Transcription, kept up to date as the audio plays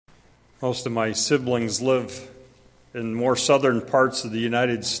Most of my siblings live in more southern parts of the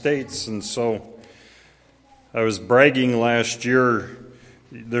United States, and so I was bragging last year.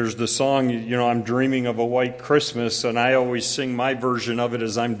 There's the song, I'm dreaming of a white Christmas, and I always sing my version of it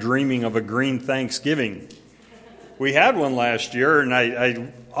as I'm dreaming of a green Thanksgiving. We had one last year, and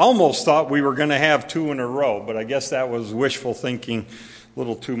I almost thought we were going to have two in a row, but I guess that was wishful thinking, a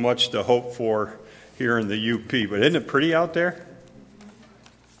little too much to hope for here in the UP. But isn't it pretty out there?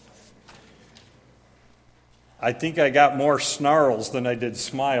 I think I got more snarls than I did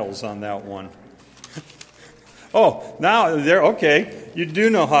smiles on that one. Oh, now there. Okay, you do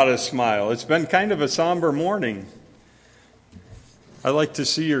know how to smile. It's been kind of a somber morning. I like to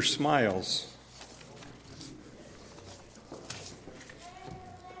see your smiles.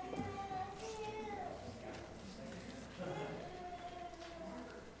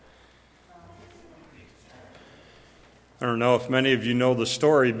 I don't know if many of you know the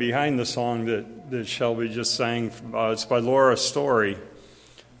story behind the song that Shelby just sang. It's by Laura Story.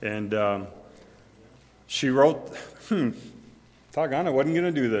 And she wrote, doggone, I wasn't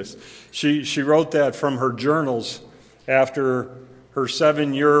going to do this. She wrote that from her journals after her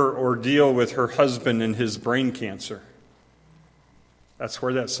 7-year ordeal with her husband and his brain cancer. That's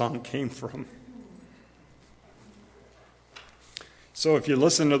where that song came from. So if you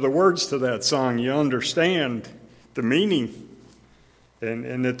listen to the words to that song, you understand the meaning,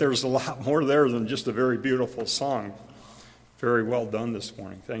 and that there's a lot more there than just a very beautiful song. Very well done this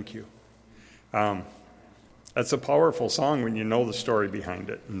morning. Thank you. That's a powerful song when you know the story behind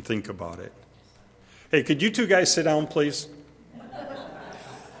it and think about it. Hey, could you two guys sit down, please?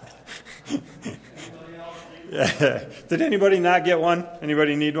 Yeah. Did anybody not get one?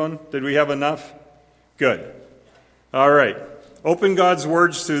 Anybody need one? Did we have enough? Good. All right. Open God's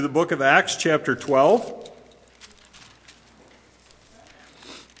words to the book of Acts, chapter 12.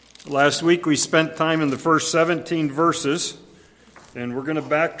 Last week we spent time in the first 17 verses, and we're going to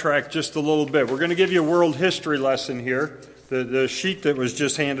backtrack just a little bit. We're going to give you a world history lesson here, the sheet that was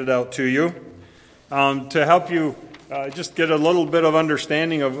just handed out to you, to help you just get a little bit of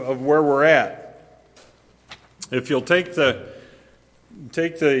understanding of where we're at. If you'll take the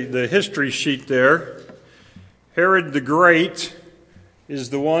history sheet there, Herod the Great is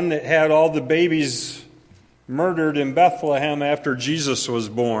the one that had all the babies murdered in Bethlehem after Jesus was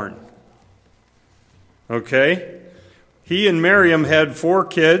born. Okay? He and Miriam had 4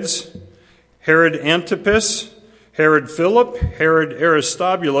 kids: Herod Antipas, Herod Philip, Herod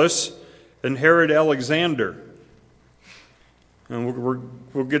Aristobulus, and Herod Alexander. And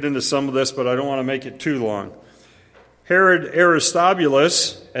we'll get into some of this, but I don't want to make it too long. Herod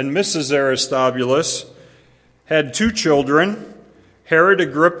Aristobulus and Mrs. Aristobulus had 2 children, Herod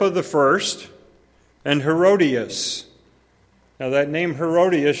Agrippa I and Herodias. Now that name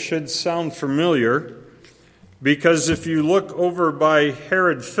Herodias should sound familiar, because if you look over by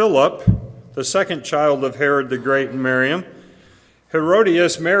Herod Philip, the second child of Herod the Great and Miriam,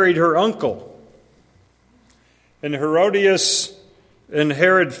 Herodias married her uncle. And Herodias and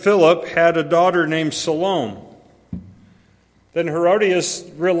Herod Philip had a daughter named Salome. Then Herodias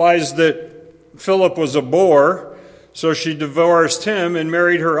realized that Philip was a bore, so she divorced him and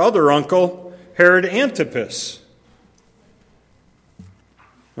married her other uncle, Herod Antipas.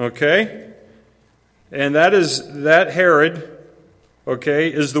 Okay? And that Herod, okay,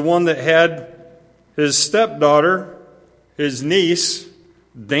 is the one that had his stepdaughter, his niece,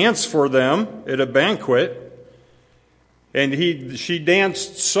 dance for them at a banquet. And she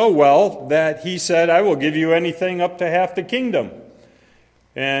danced so well that he said, "I will give you anything up to half the kingdom."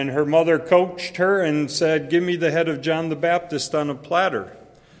 And her mother coaxed her and said, "Give me the head of John the Baptist on a platter."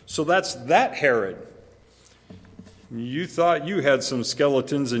 So that's that Herod. You thought you had some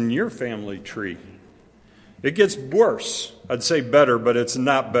skeletons in your family tree. It gets worse. I'd say better, but it's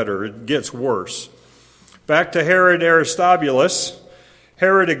not better. It gets worse. Back to Herod Aristobulus.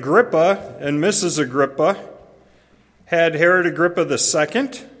 Herod Agrippa and Mrs. Agrippa had Herod Agrippa II,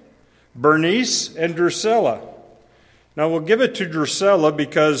 Bernice, and Drusilla. Now we'll give it to Drusilla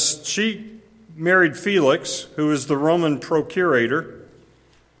because she married Felix, who is the Roman procurator.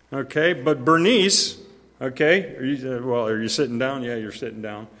 Okay, but Bernice, okay, are you sitting down? Yeah, you're sitting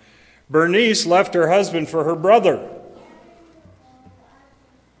down. Bernice left her husband for her brother.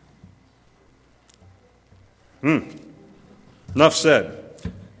 Enough said.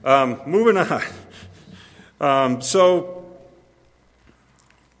 Moving on.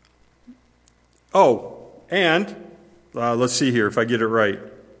 And let's see here if I get it right.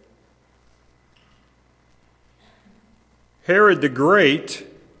 Herod the Great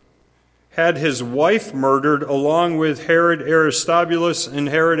had his wife murdered along with Herod Aristobulus and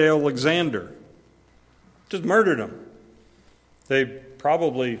Herod Alexander. Just murdered him. They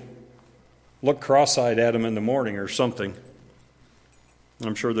probably looked cross-eyed at him in the morning or something.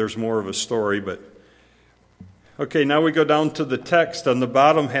 I'm sure there's more of a story, but... Okay, now we go down to the text on the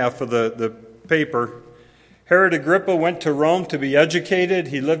bottom half of the paper. Herod Agrippa went to Rome to be educated.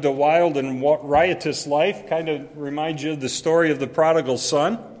 He lived a wild and riotous life. Kind of reminds you of the story of the prodigal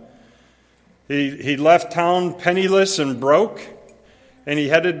son. He left town penniless and broke, and he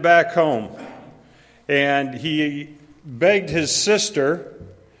headed back home. And he begged his sister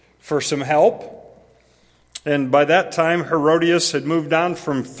for some help. And by that time, Herodias had moved on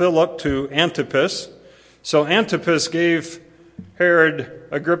from Philip to Antipas. So Antipas gave Herod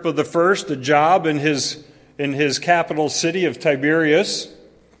Agrippa I a job in his capital city of Tiberias.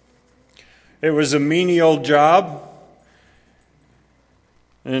 It was a menial job.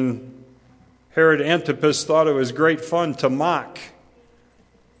 And Herod Antipas thought it was great fun to mock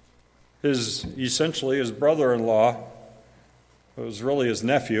essentially his brother-in-law. It was really his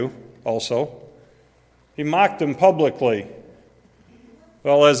nephew also. He mocked him publicly.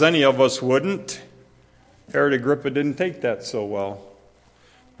 Well, as any of us wouldn't. Herod Agrippa didn't take that so well.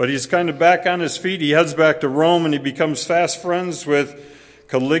 But he's kind of back on his feet. He heads back to Rome and he becomes fast friends with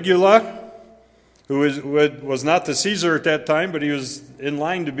Caligula, who was not the Caesar at that time, but he was in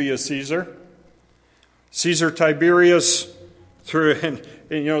line to be a Caesar. Caesar Tiberius and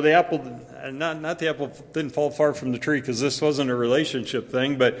the apple, not the apple didn't fall far from the tree because this wasn't a relationship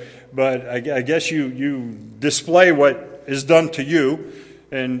thing, but I guess you display what is done to you.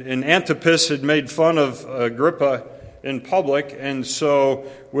 And Antipas had made fun of Agrippa in public, and so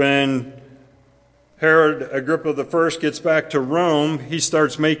when Herod Agrippa I gets back to Rome, he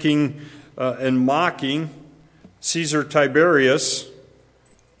starts making and mocking Caesar Tiberius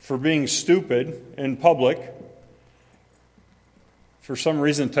for being stupid in public. For some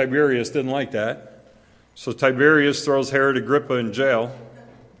reason, Tiberius didn't like that. So Tiberius throws Herod Agrippa in jail.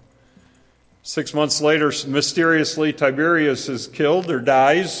 6 months later, mysteriously, Tiberius is killed or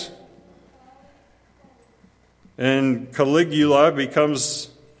dies. And Caligula becomes,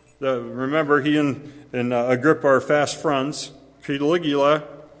 remember, he and Agrippa are fast friends. Caligula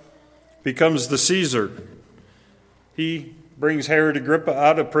becomes the Caesar. He brings Herod Agrippa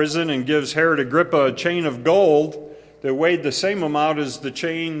out of prison and gives Herod Agrippa a chain of gold that weighed the same amount as the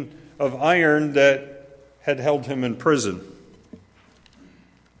chain of iron that had held him in prison.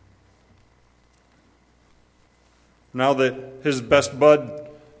 Now that his best bud,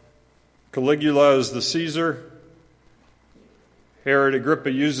 Caligula, is the Caesar, Herod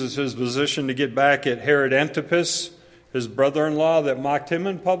Agrippa uses his position to get back at Herod Antipas, his brother-in-law that mocked him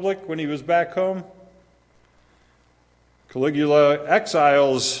in public when he was back home. Caligula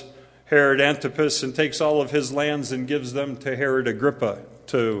exiles Herod Antipas and takes all of his lands and gives them to Herod Agrippa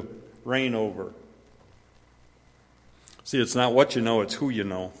to reign over. See, it's not what you know, it's who you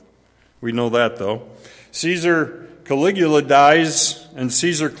know. We know that, though. Caligula dies, and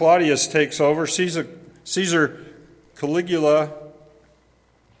Caesar Claudius takes over. Caesar Caligula...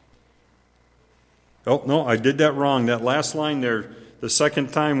 Oh, no, I did that wrong. That last line there, the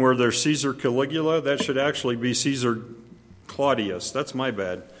second time where there's Caesar Caligula, that should actually be Caesar Claudius. That's my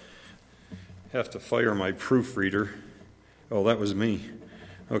bad. Have to fire my proofreader. Oh, that was me.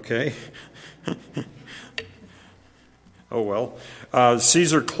 Okay. Oh, well.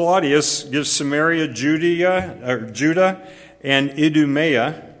 Caesar Claudius gives Samaria, Judah, and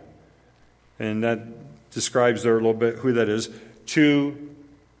Idumea, and that describes there a little bit who that is, to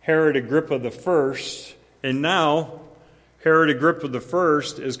Herod Agrippa I. And now, Herod Agrippa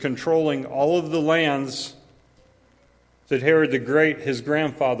I is controlling all of the lands that Herod the Great, his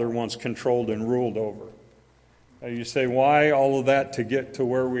grandfather, once controlled and ruled over. Now you say, why all of that to get to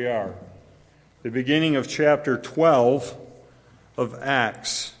where we are? The beginning of chapter 12 of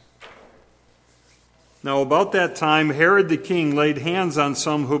Acts. Now about that time, Herod the king laid hands on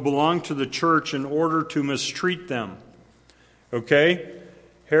some who belonged to the church in order to mistreat them. Okay?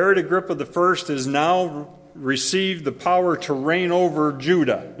 Herod Agrippa I has now received the power to reign over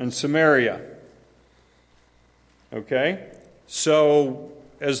Judah and Samaria. Okay? So,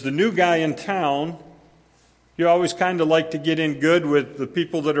 as the new guy in town, you always kind of like to get in good with the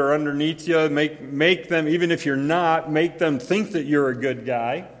people that are underneath you, make them, even if you're not, make them think that you're a good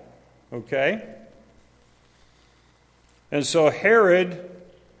guy. Okay? And so Herod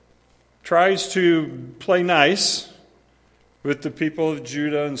tries to play nice with the people of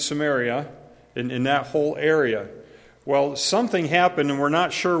Judah and Samaria in that whole area. Well, something happened, and we're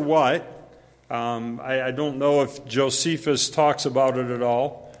not sure what. I don't know if Josephus talks about it at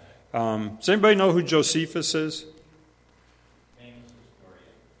all. Does anybody know who Josephus is? Famous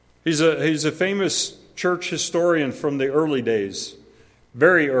historian. He's a famous church historian from the early days,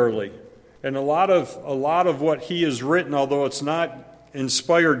 very early. And a lot of what he has written, although it's not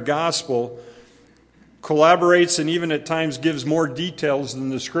inspired gospel, collaborates and even at times gives more details than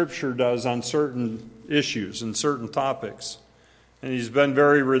the Scripture does on certain issues and certain topics. And he's been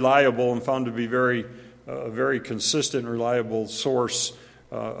very reliable and found to be a very consistent, reliable source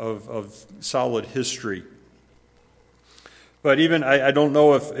of solid history. But even, I don't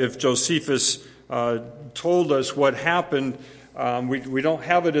know if Josephus told us what happened. We don't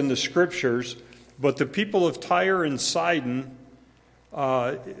have it in the Scriptures, but the people of Tyre and Sidon,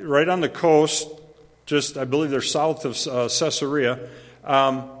 right on the coast, I believe they're south of Caesarea,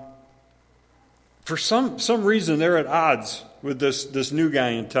 for some reason they're at odds with this new guy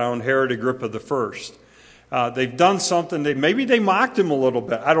in town, Herod Agrippa I. They've done something. Maybe they mocked him a little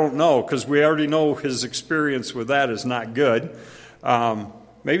bit. I don't know, because we already know his experience with that is not good.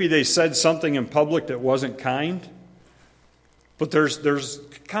 Maybe they said something in public that wasn't kind. But there's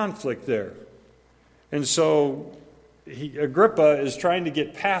conflict there. And so Agrippa is trying to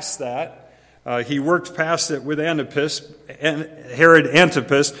get past that. He worked past it with Herod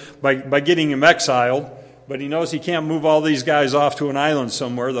Antipas by getting him exiled. But he knows he can't move all these guys off to an island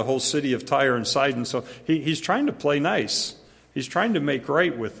somewhere, the whole city of Tyre and Sidon. So he's trying to play nice. He's trying to make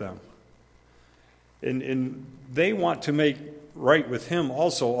right with them. And they want to make right with him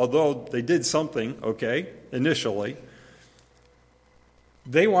also, although they did something, initially.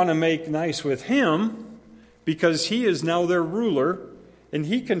 They want to make nice with him because he is now their ruler and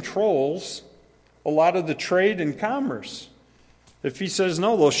he controls a lot of the trade and commerce. If he says,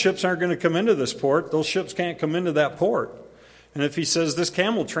 no, those ships aren't going to come into this port, those ships can't come into that port. And if he says this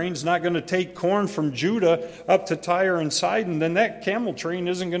camel train's not going to take corn from Judah up to Tyre and Sidon, then that camel train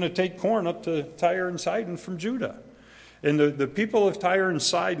isn't going to take corn up to Tyre and Sidon from Judah. And the people of Tyre and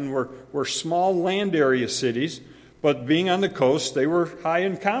Sidon were small land area cities, but being on the coast, they were high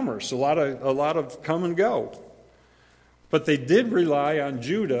in commerce, a lot of come and go. But they did rely on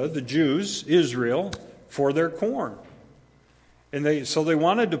Judah, the Jews, Israel, for their corn. And so they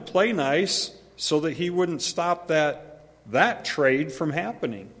wanted to play nice so that he wouldn't stop that trade from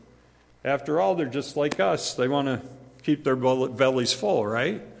happening. After all, they're just like us. They want to keep their bellies full,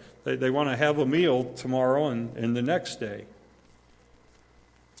 right? They want to have a meal tomorrow and the next day.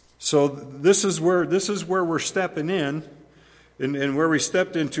 So this is where we're stepping in, and where we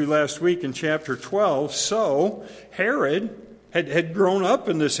stepped into last week in chapter 12. So Herod had grown up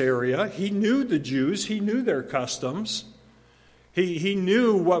in this area. He knew the Jews. He knew their customs. He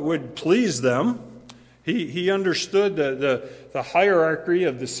knew what would please them. He understood the hierarchy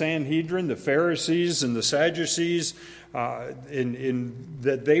of the Sanhedrin, the Pharisees and the Sadducees, in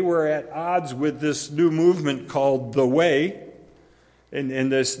that they were at odds with this new movement called the Way.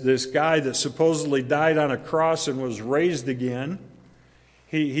 And this guy that supposedly died on a cross and was raised again,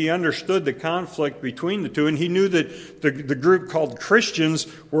 he understood the conflict between the two, and he knew that the group called Christians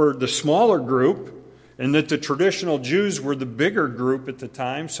were the smaller group, and that the traditional Jews were the bigger group at the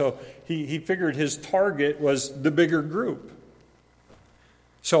time, so he figured his target was the bigger group.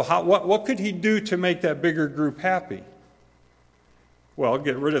 So what could he do to make that bigger group happy? Well,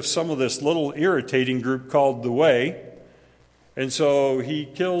 get rid of some of this little irritating group called the Way. And so he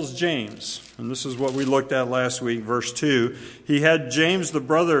kills James. And this is what we looked at last week, verse 2. He had James, the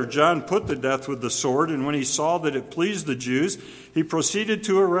brother of John, put to death with the sword, and when he saw that it pleased the Jews, he proceeded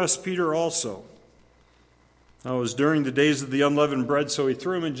to arrest Peter also. Now, it was during the days of the unleavened bread, so he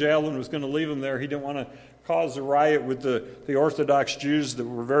threw him in jail and was going to leave him there. He didn't want to cause a riot with the Orthodox Jews that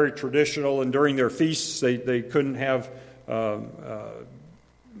were very traditional, and during their feasts they couldn't have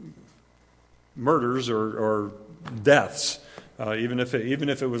murders or deaths. Even if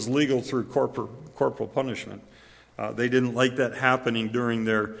it was legal through corporal punishment. They didn't like that happening during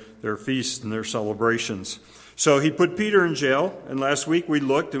their feasts and their celebrations. So he put Peter in jail, and last week we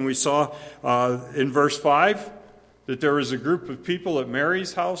looked and we saw in verse 5 that there was a group of people at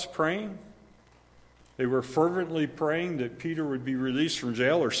Mary's house praying. They were fervently praying that Peter would be released from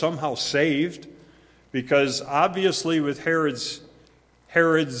jail or somehow saved, because obviously with Herod's,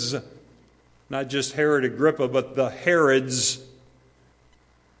 not just Herod Agrippa, but the Herod's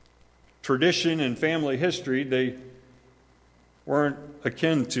tradition and family history, they weren't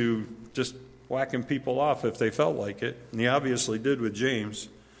akin to just whacking people off if they felt like it. And he obviously did with James.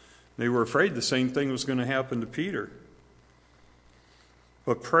 They were afraid the same thing was going to happen to Peter.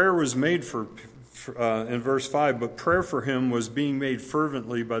 But prayer was made in verse 5, but prayer for him was being made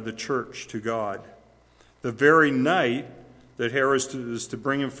fervently by the church to God. The very night that Herod is to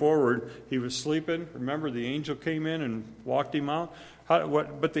bring him forward. He was sleeping. Remember, the angel came in and walked him out.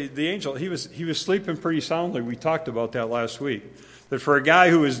 But the angel, he was sleeping pretty soundly. We talked about that last week. That for a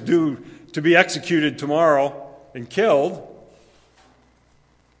guy who was due to be executed tomorrow and killed,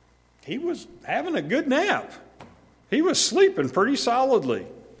 he was having a good nap. He was sleeping pretty solidly.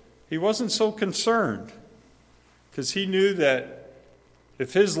 He wasn't so concerned because he knew that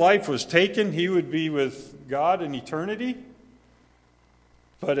if his life was taken, he would be with God in eternity.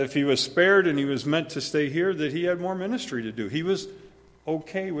 But if he was spared and he was meant to stay here, that he had more ministry to do. He was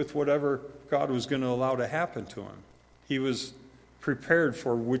okay with whatever God was going to allow to happen to him. He was prepared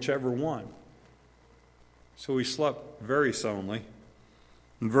for whichever one. So he slept very soundly.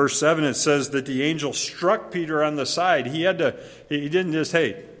 In verse 7 it says that the angel struck Peter on the side. He didn't just,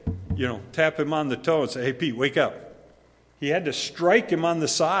 tap him on the toe and say, hey, Pete, wake up. He had to strike him on the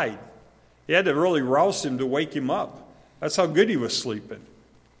side. He had to really rouse him to wake him up. That's how good he was sleeping.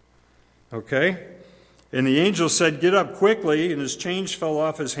 Okay? And the angel said, get up quickly, and his chains fell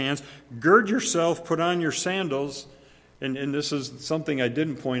off his hands. Gird yourself, put on your sandals. And this is something I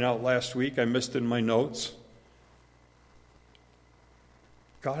didn't point out last week. I missed in my notes.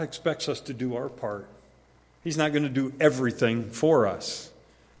 God expects us to do our part. He's not going to do everything for us.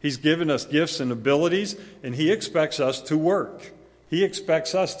 He's given us gifts and abilities, and he expects us to work. He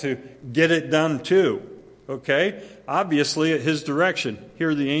expects us to get it done too. Okay? Obviously, at his direction.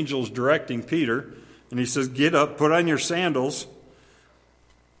 Here the angel's directing Peter, and he says, get up, put on your sandals.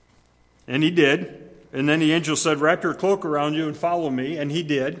 And he did. And then the angel said, wrap your cloak around you and follow me. And he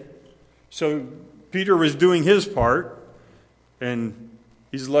did. So Peter was doing his part, and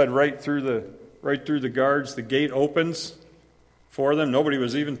he's led right through the guards. The gate opens for them. Nobody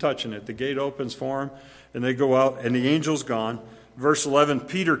was even touching it. The gate opens for them, and they go out, and the angel's gone. Verse 11,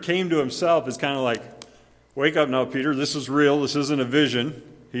 Peter came to himself. It's kind of like, wake up now, Peter. This is real. This isn't a vision.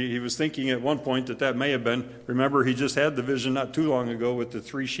 He was thinking at one point that may have been. Remember, he just had the vision not too long ago with the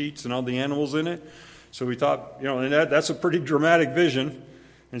 3 sheets and all the animals in it. So we thought, and that's a pretty dramatic vision.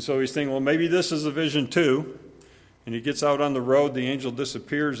 And so he's thinking, well, maybe this is a vision too. And he gets out on the road. The angel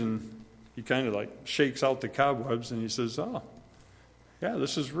disappears, and he kind of like shakes out the cobwebs, and he says, oh, yeah,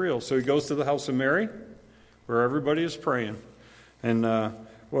 this is real. So he goes to the house of Mary, where everybody is praying. And,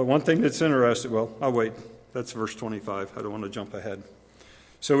 one thing that's interesting, I'll wait. That's verse 25. I don't want to jump ahead.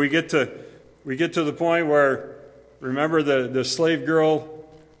 So we get to the point where, remember the slave girl,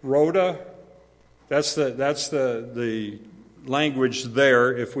 Rhoda? That's the language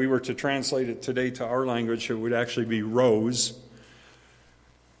there. If we were to translate it today to our language, it would actually be Rose.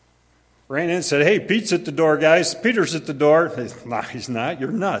 Ran in and said, hey, Pete's at the door, guys. Peter's at the door. No, he's not.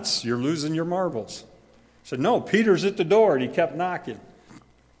 You're nuts. You're losing your marbles. I said, no, Peter's at the door. And he kept knocking.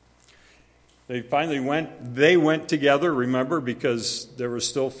 They finally went together, remember, because there was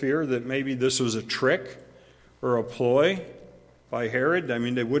still fear that maybe this was a trick or a ploy by Herod. I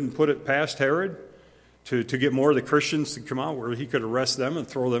mean, they wouldn't put it past Herod to get more of the Christians to come out where he could arrest them and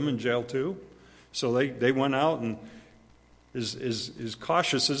throw them in jail too. So they went out, and as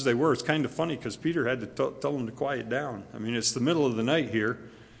cautious as they were, it's kind of funny because Peter had to tell them to quiet down. I mean, it's the middle of the night here,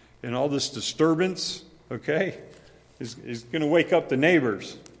 and all this disturbance, okay, is going to wake up the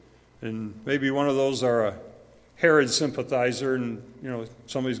neighbors. And maybe one of those are a Herod sympathizer, and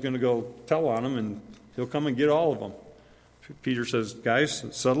somebody's going to go tell on him, and he'll come and get all of them. Peter says, guys,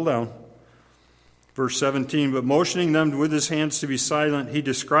 settle down. Verse 17, but motioning them with his hands to be silent, he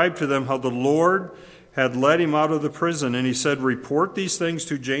described to them how the Lord had led him out of the prison. And he said, report these things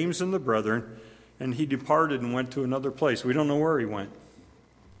to James and the brethren. And he departed and went to another place. We don't know where he went.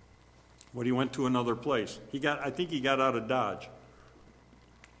 But he went to another place. I think he got out of Dodge.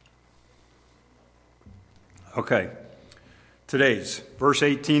 Okay. Today's, verse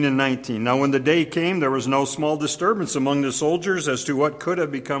 18 and 19. Now when the day came, there was no small disturbance among the soldiers as to what could have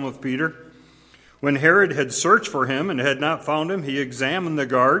become of Peter. When Herod had searched for him and had not found him, he examined the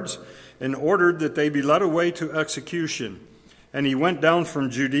guards and ordered that they be led away to execution. And he went down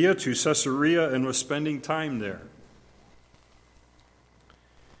from Judea to Caesarea and was spending time there.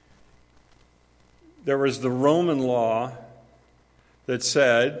 There was the Roman law that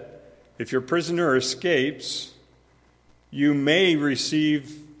said, if your prisoner escapes, you may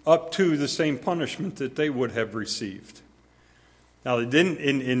receive up to the same punishment that they would have received. Now, they didn't,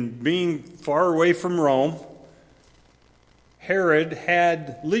 in being far away from Rome, Herod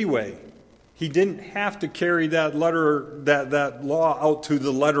had leeway. He didn't have to carry that law out to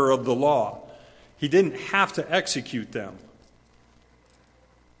the letter of the law. He didn't have to execute them.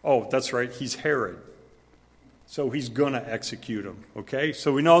 Oh, that's right, he's Herod. So he's going to execute them, okay?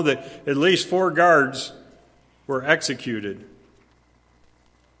 So we know that at least 4 guards were executed.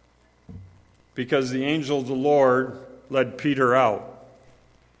 because the angel of the Lord led Peter out.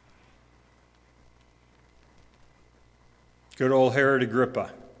 Good old Herod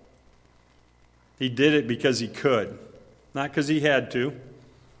Agrippa. He did it because he could. Not because he had to,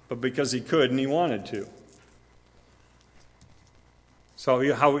 but because he could and he wanted to.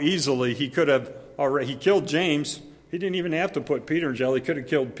 So how easily he could have already... He killed James. He didn't even have to put Peter in jail. He could have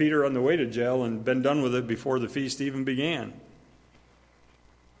killed Peter on the way to jail and been done with it before the feast even began.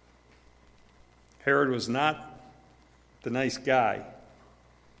 Herod was not the nice guy.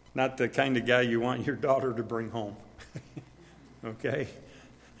 Not the kind of guy you want your daughter to bring home. Okay?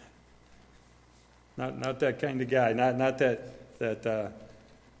 Not that kind of guy. Not that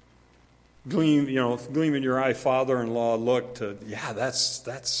gleam in your eye father-in-law look to,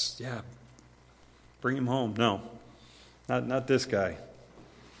 that's bring him home. No. Not this guy.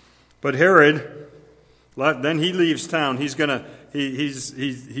 But Herod, then he leaves town. He's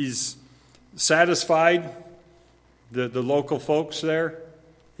satisfied the local folks there.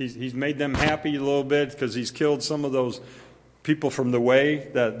 He's made them happy a little bit because he's killed some of those people from the way,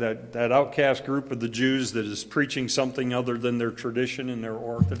 that outcast group of the Jews that is preaching something other than their tradition and their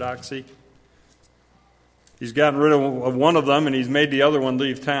orthodoxy. He's gotten rid of one of them and he's made the other one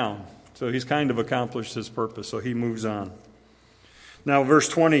leave town. So he's kind of accomplished his purpose, so he moves on. Now, verse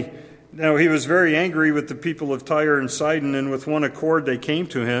 20, now he was very angry with the people of Tyre and Sidon, and with one accord they came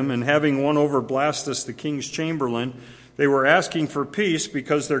to him, and having won over Blastus, the king's chamberlain, they were asking for peace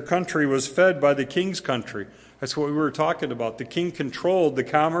because their country was fed by the king's country. That's what we were talking about. The king controlled the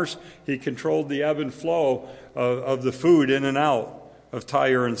commerce. He controlled the ebb and flow of the food in and out of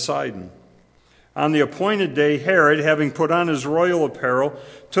Tyre and Sidon. On the appointed day, Herod, having put on his royal apparel,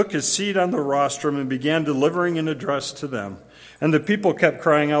 took his seat on the rostrum and began delivering an address to them. And the people kept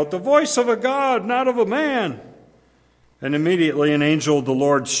crying out, "The voice of a God, not of a man." And immediately an angel of the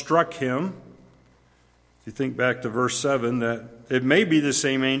Lord struck him. If you think back to verse 7, that it may be the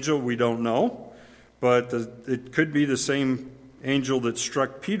same angel, we don't know. But it could be the same angel that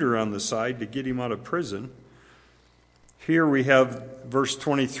struck Peter on the side to get him out of prison. Here we have verse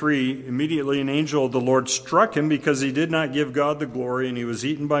 23, immediately an angel of the Lord struck him because he did not give God the glory, and he was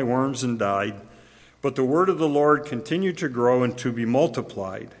eaten by worms and died. But the word of the Lord continued to grow and to be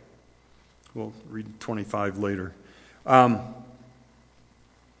multiplied. We'll read 25 later.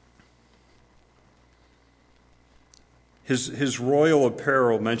 His royal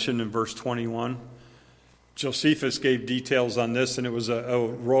apparel mentioned in verse 21. Josephus gave details on this, and it was a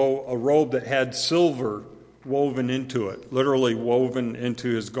robe that had silver woven into it, literally woven into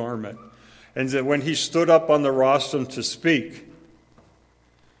his garment. And that when he stood up on the rostrum to speak,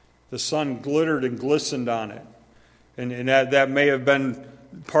 the sun glittered and glistened on it. And that may have been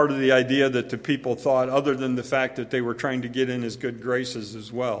part of the idea that the people thought, other than the fact that they were trying to get in his good graces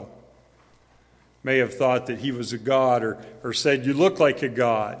as well. May have thought that he was a god, or said, "You look like a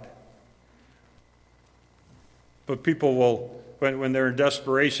god." But people will, when they're in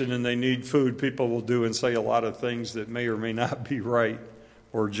desperation and they need food, people will do and say a lot of things that may or may not be right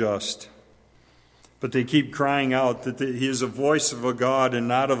or just. But they keep crying out that he is a voice of a God and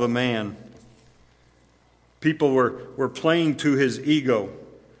not of a man. People were playing to his ego.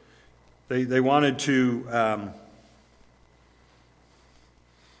 They wanted to...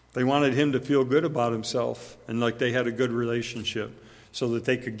 They wanted him to feel good about himself and like they had a good relationship so that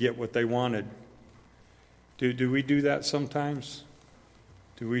they could get what they wanted. Do we do that sometimes?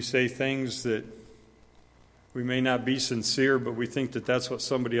 Do we say things that we may not be sincere, but we think that that's what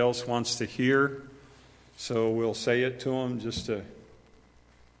somebody else wants to hear? So we'll say it to them just to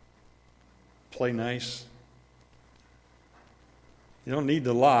play nice. You don't need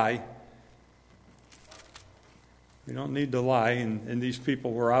to lie. You don't need to lie. And these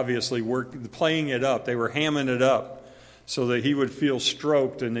people were obviously playing it up. They were hamming it up so that he would feel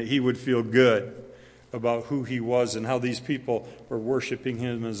stroked and that he would feel good about who he was and how these people were worshiping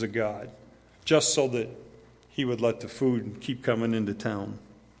him as a god, just so that he would let the food keep coming into town.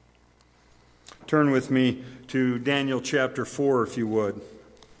 Turn with me to Daniel chapter 4, if you would.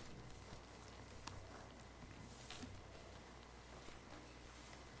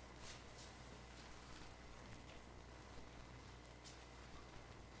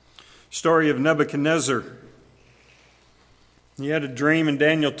 Story of Nebuchadnezzar. He had a dream, and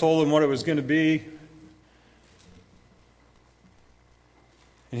Daniel told him what it was going to be.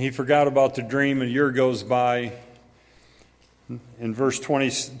 And he forgot about the dream, and a year goes by. In verse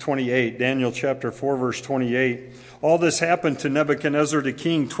 28, Daniel chapter 4, verse 28, all this happened to Nebuchadnezzar the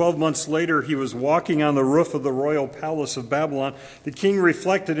king. 12 months later, he was walking on the roof of the royal palace of Babylon. The king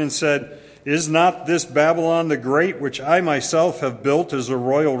reflected and said, "Is not this Babylon the great, which I myself have built as a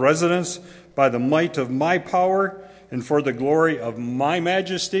royal residence? by the might of my power and for the glory of my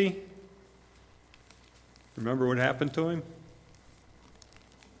majesty. Remember what happened to him?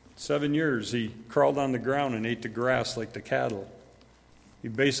 7 years he crawled on the ground and ate the grass like the cattle. He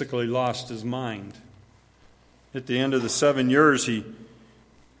basically lost his mind. At the end of the 7 years,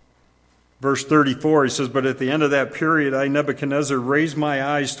 verse 34, he says, "But at the end of that period, I, Nebuchadnezzar, raised my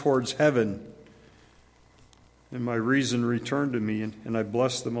eyes towards heaven, and my reason returned to me, and I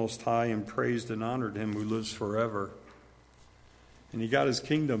blessed the Most High and praised and honored him who lives forever." And he got his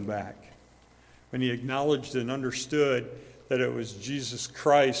kingdom back when he acknowledged and understood that it was Jesus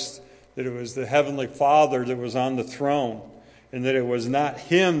Christ, that it was the Heavenly Father that was on the throne, and that it was not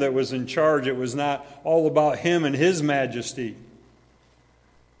him that was in charge. It was not all about him and his majesty.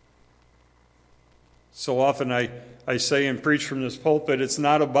 So often I say and preach from this pulpit, it's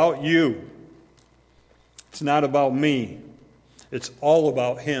not about you. It's not about me. It's all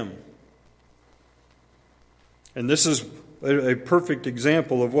about him. And this is a perfect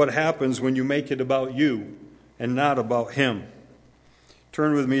example of what happens when you make it about you and not about him.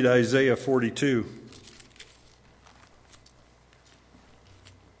 Turn with me to Isaiah 42.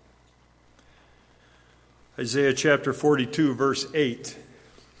 Isaiah chapter 42, verse 8.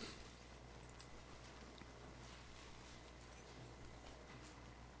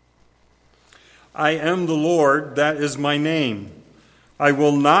 "I am the Lord, that is my name. I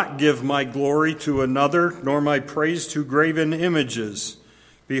will not give my glory to another, nor my praise to graven images.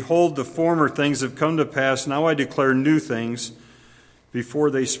 Behold, the former things have come to pass. Now I declare new things. Before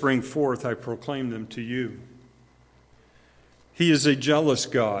they spring forth, I proclaim them to you." He is a jealous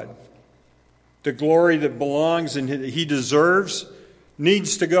God. The glory that belongs and he deserves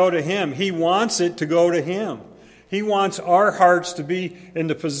needs to go to him. He wants it to go to him. He wants our hearts to be in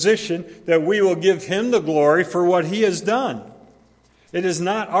the position that we will give him the glory for what he has done. It is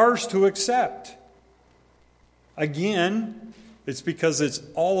not ours to accept. Again, it's because it's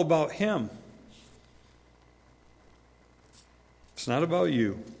all about him. It's not about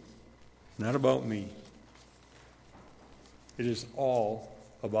you, not about me. It is all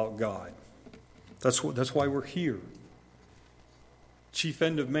about God. That's why we're here. Chief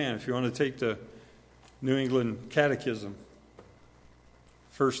end of man, if you want to take the New England Catechism,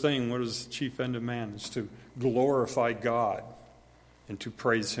 first thing, what is the chief end of man? Is to glorify God and to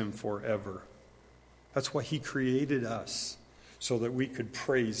praise him forever. That's why he created us, so that we could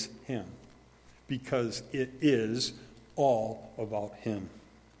praise him, because it is all about him.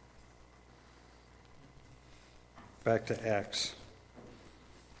 Back to Acts.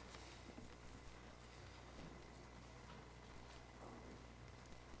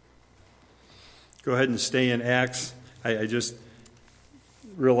 Go ahead and stay in Acts. I just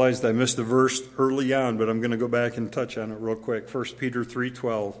realized I missed a verse early on, but I'm going to go back and touch on it real quick. 1 Peter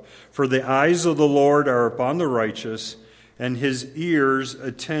 3:12. "For the eyes of the Lord are upon the righteous, and his ears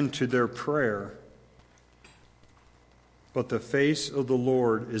attend to their prayer. But the face of the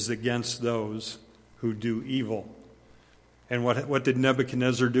Lord is against those who do evil." And what did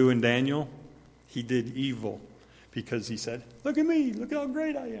Nebuchadnezzar do in Daniel? He did evil. Because he said, "Look at me, look how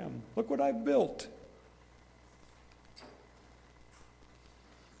great I am. Look what I've built."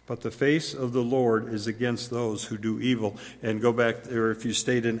 But the face of the Lord is against those who do evil. And go back there, if you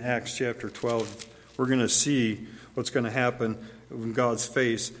stayed in Acts chapter 12, we're going to see what's going to happen when God's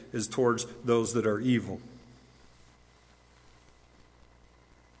face is towards those that are evil.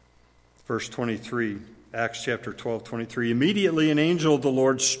 Verse 23. Acts chapter 12, 23. "Immediately an angel of the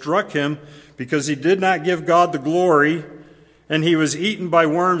Lord struck him because he did not give God the glory, and he was eaten by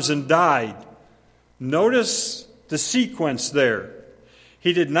worms and died." Notice the sequence there.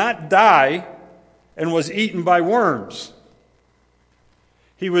 He did not die and was eaten by worms.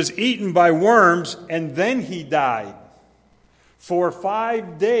 He was eaten by worms and then he died. For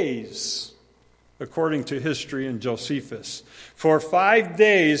 5 days, according to history and Josephus. For 5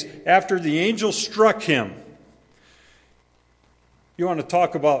 days after the angel struck him. You want to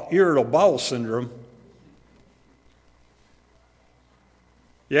talk about irritable bowel syndrome?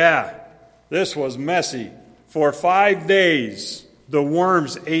 Yeah, this was messy. For 5 days, the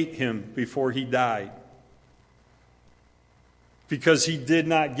worms ate him before he died. Because he did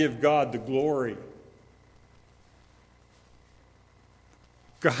not give God the glory.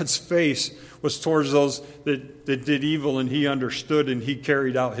 God's face was towards those that did evil, and he understood and he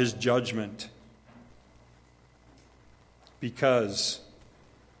carried out his judgment. Because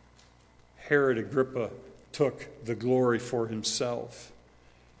Herod Agrippa took the glory for himself.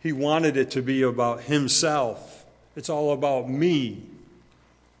 He wanted it to be about himself. It's all about me.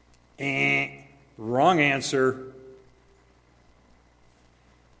 Wrong answer.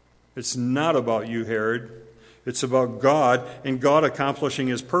 It's not about you, Herod. It's about God and God accomplishing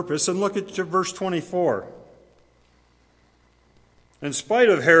his purpose. And look at verse 24. In spite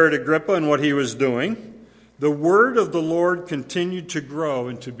of Herod Agrippa and what he was doing, the word of the Lord continued to grow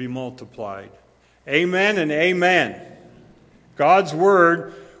and to be multiplied. Amen and amen. God's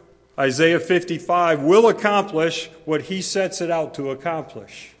word, Isaiah 55, will accomplish what he sets it out to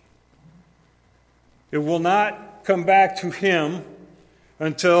accomplish. It will not come back to him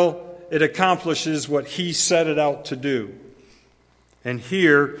until it accomplishes what he set it out to do. And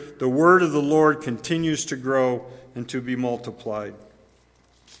here, the word of the Lord continues to grow and to be multiplied.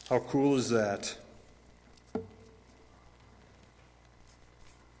 How cool is that?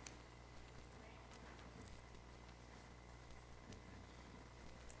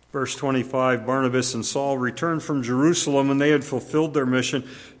 Verse 25, Barnabas and Saul returned from Jerusalem when they had fulfilled their mission,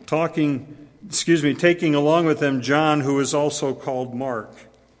 taking along with them John, who is also called Mark.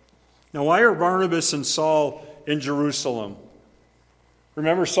 Now, why are Barnabas and Saul in Jerusalem?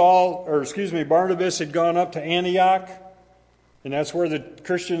 Remember Barnabas had gone up to Antioch, and that's where the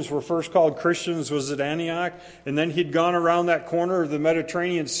Christians were first called Christians, was at Antioch. And then he'd gone around that corner of the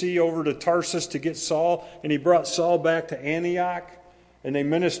Mediterranean Sea over to Tarsus to get Saul, and he brought Saul back to Antioch, and they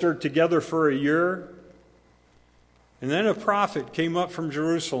ministered together for a year. And then a prophet came up from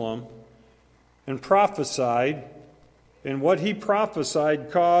Jerusalem and prophesied, and what he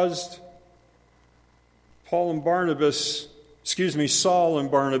prophesied caused Saul and Barnabas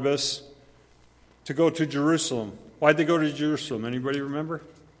to go to Jerusalem. Why'd they go to Jerusalem? Anybody remember?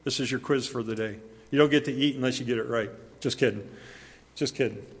 This is your quiz for the day. You don't get to eat unless you get it right. Just kidding. Just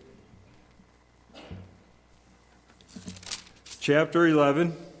kidding. Chapter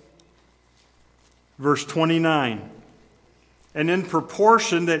 11, verse 29. And in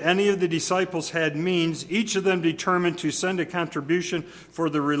proportion that any of the disciples had means, each of them determined to send a contribution for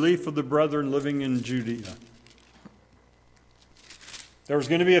the relief of the brethren living in Judea. There was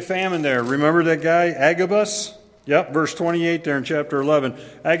going to be a famine there. Remember that guy, Agabus? Yep, verse 28 there in chapter 11.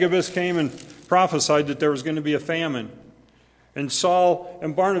 Agabus came and prophesied that there was going to be a famine. And Saul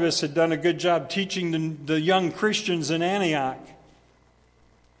and Barnabas had done a good job teaching the young Christians in Antioch.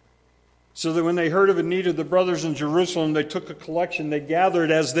 So that when they heard of a need of the brothers in Jerusalem, they took a collection. They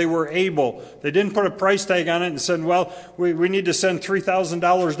gathered as they were able. They didn't put a price tag on it and said, well, we need to send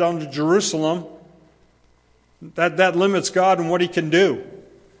 $3,000 down to Jerusalem. That limits God and what he can do.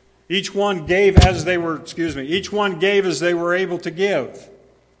 Each one gave as they were able to give.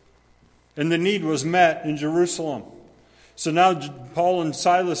 And the need was met in Jerusalem. So now Paul and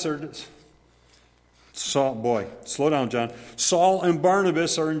Silas are... slow down, John. Saul and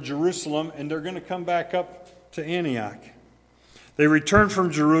Barnabas are in Jerusalem, and they're going to come back up to Antioch. They returned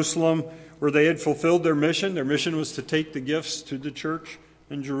from Jerusalem where they had fulfilled their mission. Their mission was to take the gifts to the church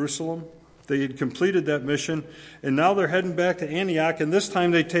in Jerusalem. They had completed that mission, and now they're heading back to Antioch, and this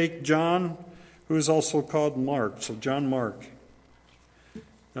time they take John, who is also called Mark. So John Mark.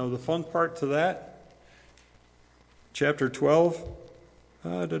 Now the fun part to that, chapter 12,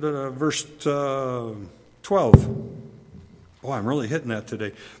 verse 12. Oh, I'm really hitting that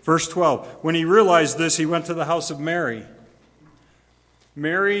today. Verse 12. When he realized this, he went to the house of Mary.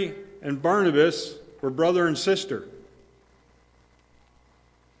 Mary and Barnabas were brother and sister.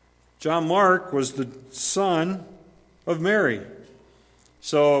 John Mark was the son of Mary.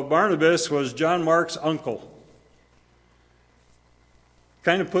 So Barnabas was John Mark's uncle.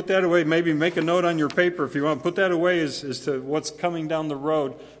 Kind of put that away. Maybe make a note on your paper if you want. Put that away as to what's coming down the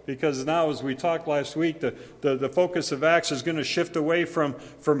road. Because now, as we talked last week, the focus of Acts is going to shift away from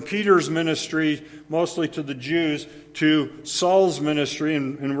Peter's ministry, mostly to the Jews, to Saul's ministry.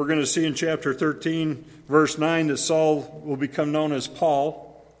 And we're going to see in chapter 13, verse 9, that Saul will become known as Paul.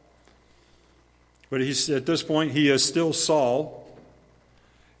 But at this point, he is still Saul.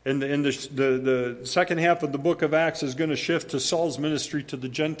 And the second half of the book of Acts is going to shift to Saul's ministry to the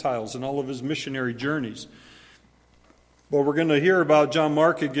Gentiles and all of his missionary journeys. Well, we're going to hear about John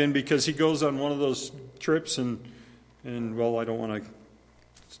Mark again because he goes on one of those trips and well, I don't want to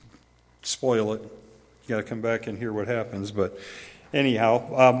spoil it. You got to come back and hear what happens. But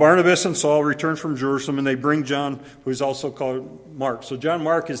anyhow, Barnabas and Saul return from Jerusalem, and they bring John, who is also called Mark. So John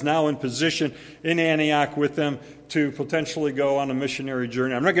Mark is now in position in Antioch with them to potentially go on a missionary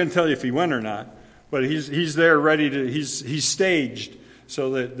journey. I'm not going to tell you if he went or not, but he's there ready to. He's staged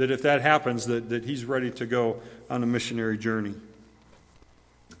so that if that happens, that he's ready to go on a missionary journey.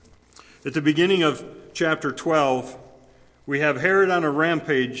 At the beginning of chapter 12, we have Herod on a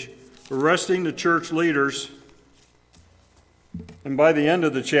rampage, arresting the church leaders. And by the end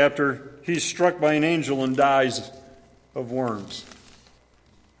of the chapter, he's struck by an angel and dies of worms.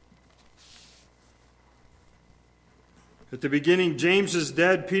 At the beginning, James is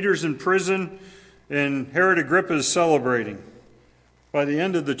dead, Peter's in prison, and Herod Agrippa is celebrating. By the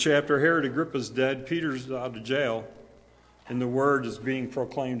end of the chapter, Herod Agrippa's dead, Peter's out of jail, and the word is being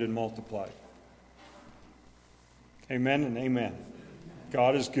proclaimed and multiplied. Amen and amen.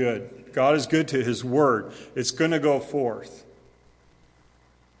 God is good. God is good to his word. It's going to go forth.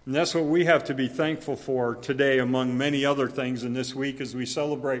 And that's what we have to be thankful for today, among many other things in this week as we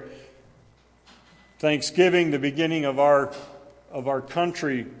celebrate Thanksgiving, the beginning of our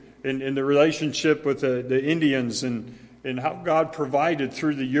country, in the relationship with the Indians, and how God provided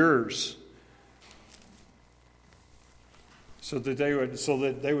through the years so that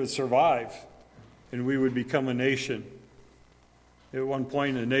they would survive and we would become a nation. At one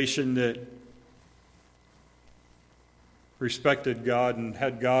point, a nation that respected God and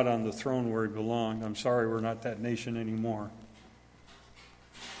had God on the throne where he belonged. I'm sorry we're not that nation anymore.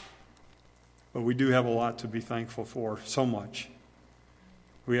 But we do have a lot to be thankful for, so much.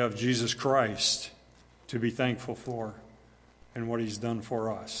 We have Jesus Christ to be thankful for and what he's done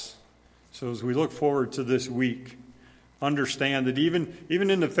for us. So as we look forward to this week, understand that even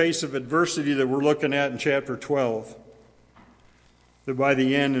in the face of adversity that we're looking at in chapter 12, that by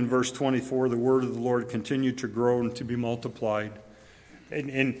the end, in verse 24, the word of the Lord continued to grow and to be multiplied.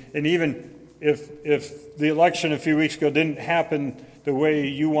 And even if the election a few weeks ago didn't happen the way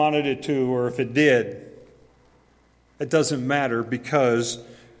you wanted it to, or if it did, it doesn't matter, because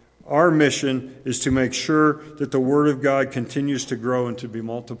our mission is to make sure that the Word of God continues to grow and to be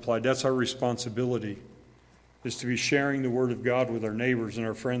multiplied. That's our responsibility, is to be sharing the Word of God with our neighbors and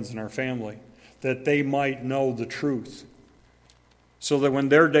our friends and our family, that they might know the truth. So that when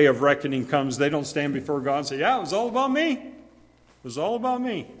their day of reckoning comes, they don't stand before God and say, yeah, it was all about me. It was all about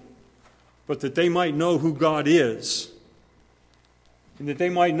me. But that they might know who God is. And that they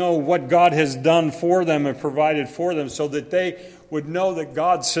might know what God has done for them and provided for them, so that they would know that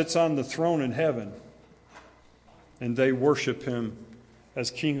God sits on the throne in heaven. And they worship him as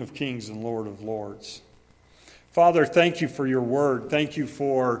King of Kings and Lord of Lords. Father, thank you for your word. Thank you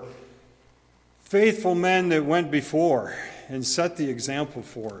for faithful men that went before and set the example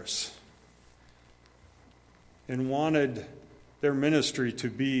for us and wanted their ministry to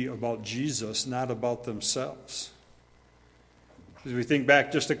be about Jesus, not about themselves. As we think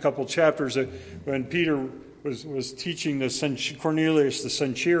back just a couple chapters, when Peter was teaching Cornelius the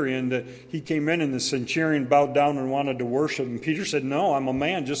centurion, that he came in and the centurion bowed down and wanted to worship. And Peter said, no, I'm a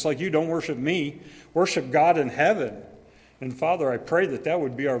man just like you. Don't worship me. Worship God in heaven. And Father, I pray that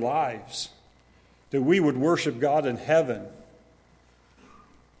would be our lives, that we would worship God in heaven.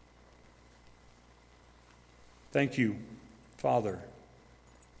 Thank you, Father,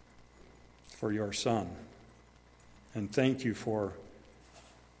 for your Son. And thank you for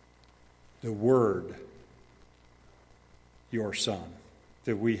the Word, your Son,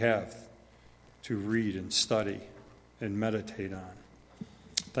 that we have to read and study and meditate on.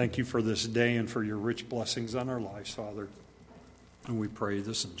 Thank you for this day and for your rich blessings on our lives, Father. And we pray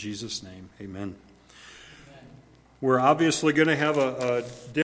this in Jesus' name. Amen. We're obviously going to have a